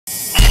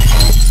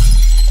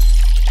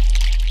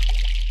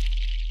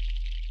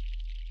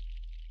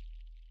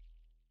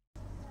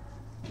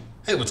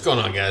Hey, what's going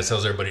on, guys?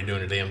 How's everybody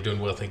doing today? I'm doing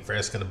well. Thank you for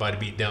asking. The Body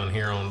Beat down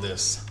here on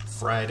this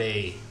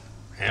Friday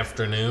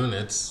afternoon.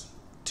 It's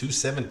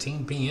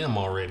 2:17 p.m.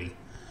 already.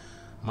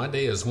 My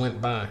day has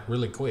went by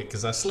really quick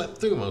because I slept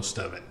through most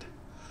of it.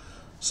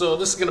 So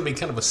this is going to be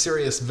kind of a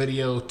serious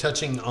video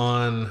touching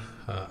on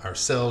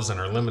ourselves and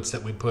our limits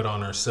that we put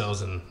on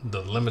ourselves and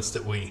the limits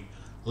that we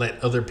let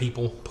other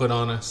people put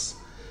on us.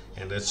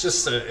 And it's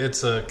just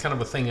it's a kind of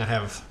a thing I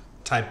have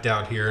typed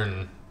out here,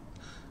 and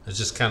it's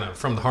just kind of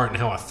from the heart and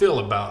how I feel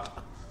about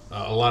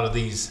a lot of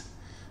these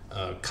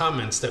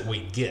comments that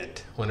we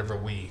get whenever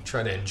we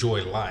try to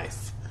enjoy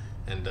life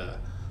and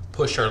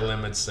push our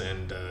limits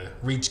and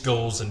reach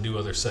goals and do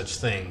other such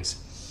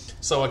things.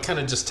 So I kind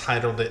of just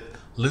titled it,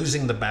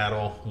 Losing the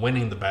Battle,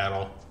 Winning the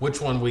Battle. Which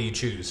one will you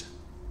choose?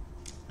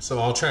 So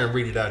I'll try and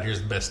read it out here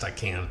as best I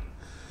can.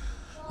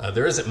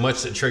 There isn't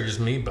much that triggers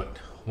me, but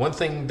one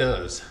thing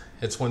does.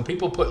 It's when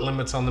people put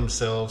limits on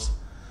themselves.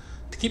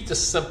 To keep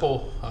this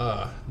simple,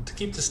 to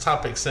keep this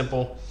topic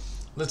simple,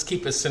 let's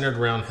keep it centered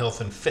around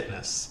health and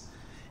fitness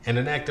and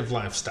an active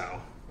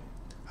lifestyle.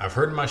 I've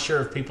heard my share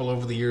of people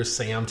over the years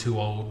say I'm too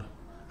old,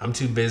 I'm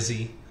too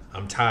busy,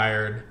 I'm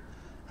tired,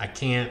 I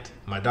can't,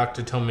 my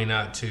doctor told me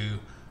not to.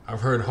 I've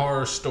heard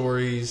horror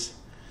stories,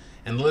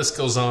 and the list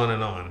goes on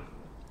and on.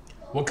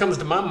 What comes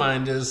to my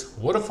mind is,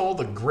 what if all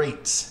the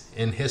greats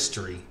in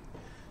history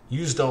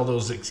used all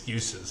those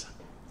excuses?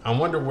 I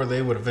wonder where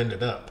they would have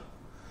ended up.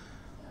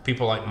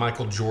 People like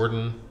Michael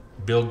Jordan,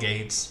 Bill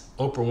Gates,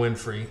 Oprah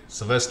Winfrey,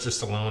 Sylvester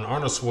Stallone,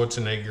 Arnold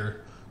Schwarzenegger,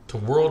 to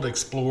world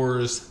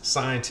explorers,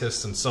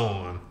 scientists, and so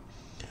on.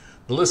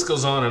 The list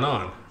goes on and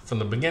on, from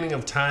the beginning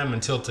of time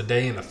until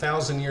today and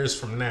 1,000 years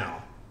from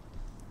now.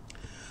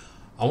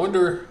 I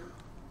wonder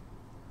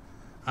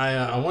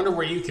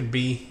where you could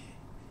be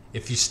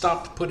if you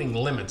stopped putting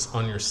limits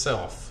on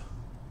yourself.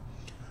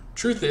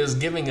 Truth is,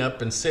 giving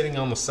up and sitting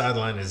on the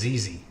sideline is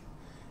easy.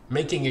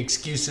 Making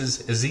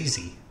excuses is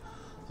easy.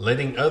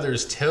 Letting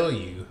others tell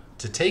you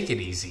to take it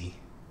easy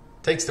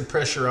takes the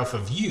pressure off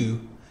of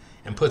you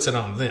and puts it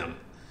on them.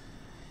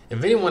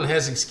 If anyone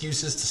has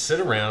excuses to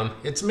sit around,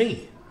 it's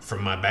me.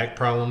 From my back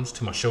problems,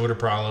 to my shoulder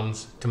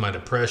problems, to my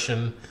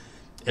depression,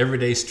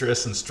 everyday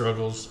stress and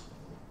struggles.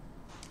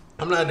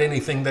 I'm not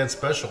anything that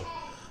special.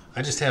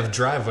 I just have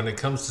drive when it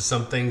comes to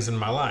some things in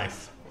my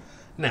life.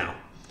 Now,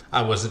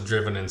 I wasn't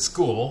driven in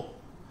school.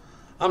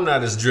 I'm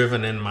not as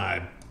driven in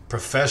my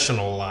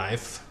professional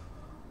life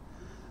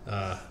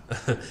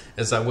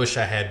as I wish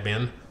I had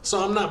been,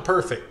 so I'm not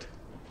perfect.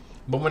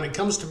 But when it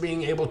comes to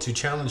being able to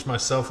challenge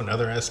myself in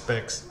other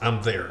aspects,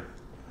 I'm there.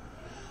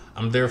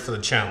 I'm there for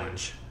the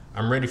challenge.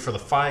 I'm ready for the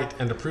fight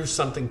and to prove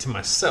something to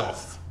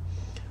myself.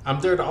 I'm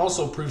there to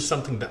also prove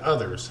something to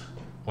others.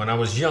 When I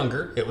was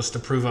younger, it was to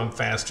prove I'm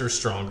faster,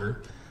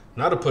 stronger,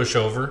 not a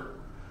pushover.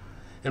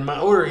 In my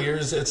older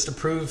years, it's to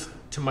prove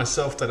to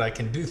myself that I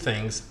can do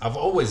things I've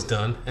always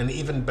done and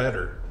even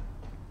better.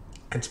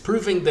 It's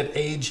proving that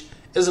age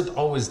isn't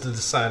always the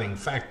deciding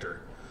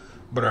factor,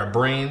 but our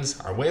brains,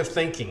 our way of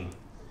thinking,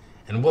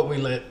 and what we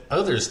let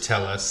others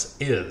tell us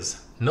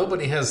is.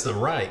 Nobody has the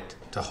right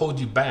to hold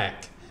you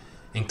back,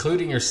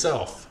 including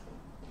yourself.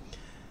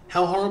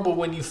 How horrible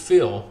when you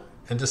feel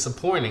and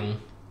disappointing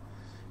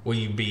will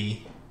you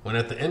be when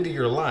at the end of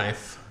your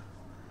life,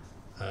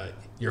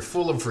 you're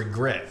full of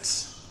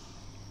regrets.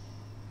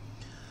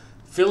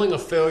 Feeling a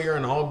failure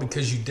and all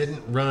because you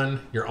didn't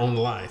run your own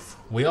life.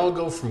 We all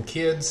go from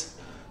kids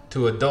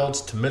to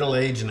adults to middle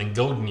age and then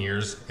golden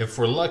years if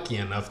we're lucky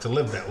enough to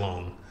live that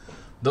long.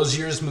 Those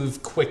years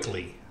move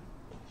quickly.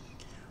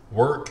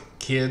 Work,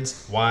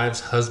 kids,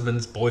 wives,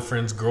 husbands,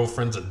 boyfriends,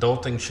 girlfriends,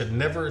 adulting should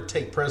never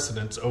take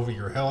precedence over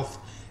your health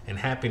and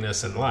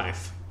happiness in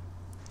life.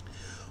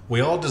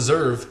 We all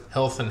deserve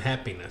health and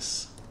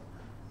happiness.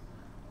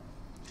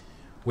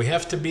 We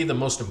have to be the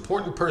most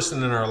important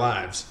person in our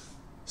lives.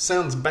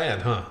 Sounds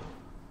bad, huh?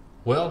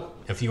 Well,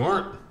 if you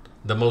aren't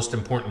the most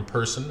important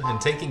person and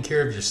taking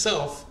care of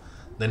yourself,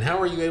 then how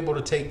are you able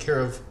to take care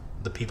of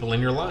the people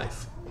in your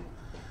life?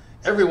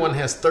 Everyone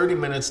has 30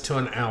 minutes to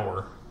an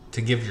hour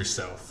to give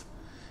yourself.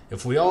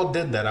 If we all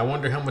did that, I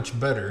wonder how much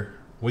better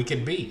we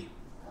could be.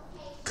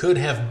 Could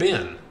have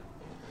been.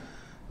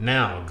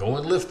 Now, go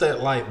and lift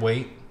that light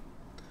weight,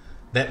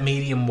 that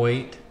medium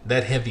weight,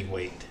 that heavy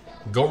weight.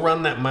 Go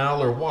run that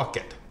mile or walk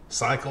it.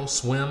 Cycle,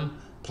 swim,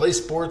 play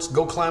sports,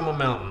 go climb a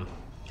mountain.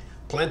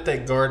 Plant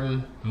that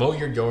garden, mow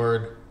your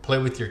yard, play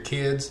with your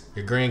kids,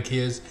 your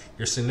grandkids,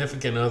 your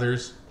significant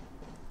others.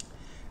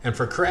 And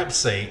for crap's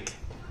sake,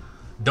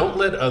 don't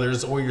let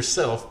others or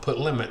yourself put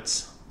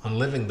limits on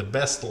living the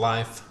best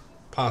life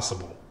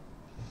possible.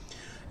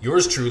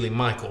 Yours truly,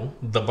 Michael,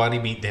 the Body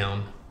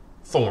Beatdown,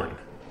 Thorne.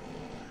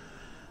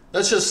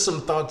 That's just some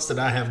thoughts that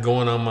I have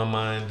going on my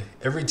mind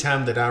every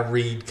time that I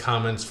read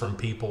comments from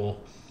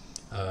people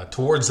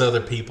towards other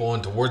people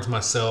and towards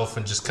myself,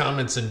 and just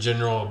comments in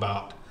general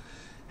about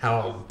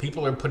how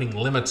people are putting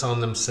limits on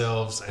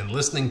themselves and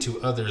listening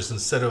to others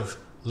instead of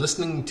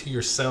listening to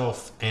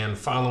yourself and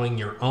following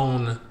your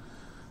own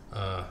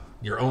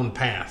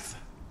path.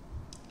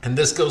 And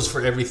this goes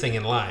for everything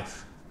in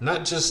life,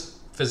 not just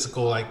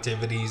physical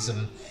activities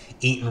and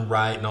eating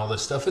right and all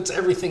this stuff. It's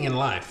everything in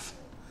life.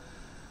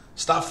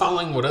 Stop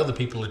following what other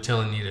people are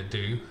telling you to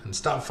do and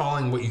stop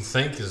following what you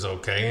think is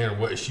okay or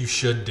what you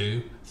should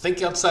do.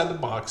 Think outside the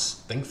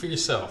box. Think for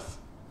yourself.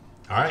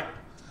 All right?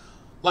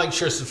 Like,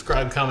 share,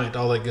 subscribe, comment,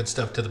 all that good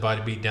stuff to the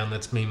Body Beatdown.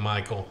 That's me,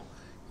 Michael,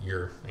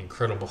 your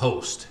incredible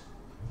host.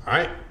 All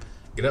right?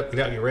 Get up, get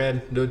out, get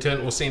rad, do it to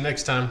it. We'll see you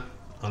next time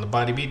on the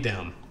Body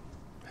Beatdown.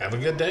 Have a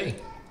good day.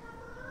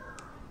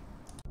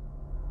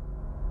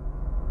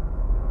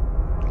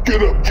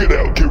 Get up, get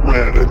out, get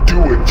rad, and do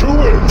it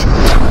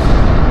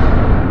to it!